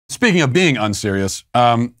speaking of being unserious,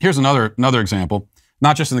 here's another example,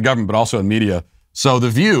 not just in the government, but also in media. So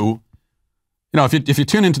The View, if you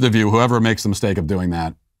tune into The View, whoever makes the mistake of doing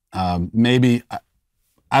that, maybe,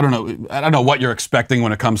 I don't know what you're expecting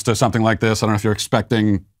when it comes to something like this. I don't know if you're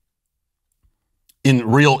expecting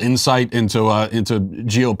real insight into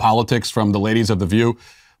geopolitics from the ladies of The View.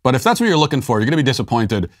 But if that's what you're looking for, you're going to be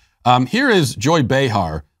disappointed. Here is Joy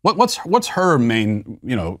Behar. What's her main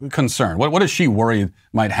concern? What does she worry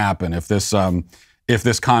might happen if this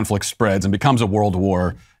conflict spreads and becomes a world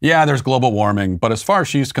war? Yeah, there's global warming, but as far as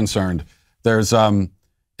she's concerned, there's a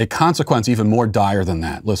consequence even more dire than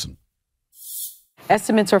that. Listen.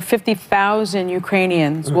 Estimates are 50,000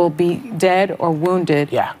 Ukrainians will be dead or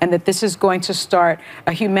wounded, and that this is going to start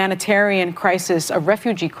a humanitarian crisis, a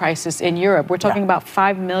refugee crisis in Europe. We're talking about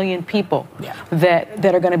 5 million people that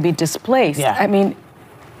are going to be displaced. I mean,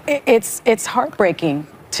 it's heartbreaking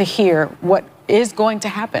to hear what is going to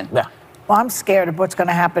happen. Well, I'm scared of what's going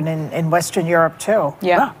to happen in Western Europe, too.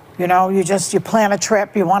 You plan a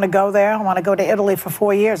trip, you want to go there. I want to go to Italy for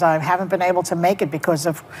 4 years. I haven't been able to make it because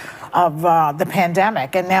of the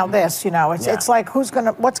pandemic. And now this, it's like, what's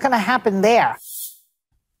going to happen there?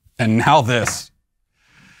 And now this.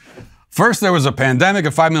 First, there was a pandemic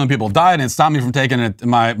and 5 million people died, and it stopped me from taking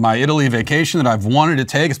my Italy vacation that I've wanted to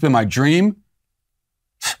take. It's been my dream.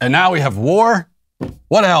 And now we have war.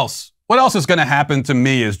 What else? What else is going to happen to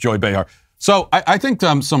me as Joy Behar? So I think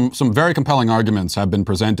some very compelling arguments have been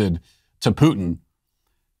presented to Putin,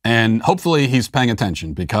 and hopefully he's paying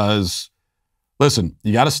attention because, listen,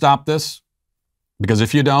 you got to stop this, because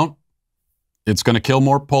if you don't, it's going to kill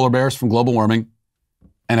more polar bears from global warming.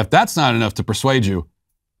 And if that's not enough to persuade you,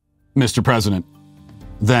 Mr. President,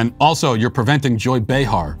 then also you're preventing Joy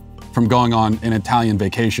Behar from going on an Italian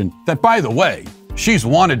vacation that, by the way, she's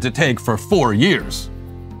wanted to take for 4 years.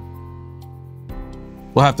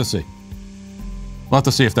 We'll have to see. We'll have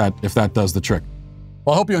to see if that does the trick.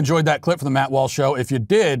 Well, I hope you enjoyed that clip from the Matt Walsh Show. If you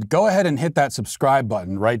did, go ahead and hit that subscribe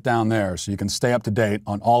button right down there so you can stay up to date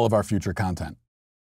on all of our future content.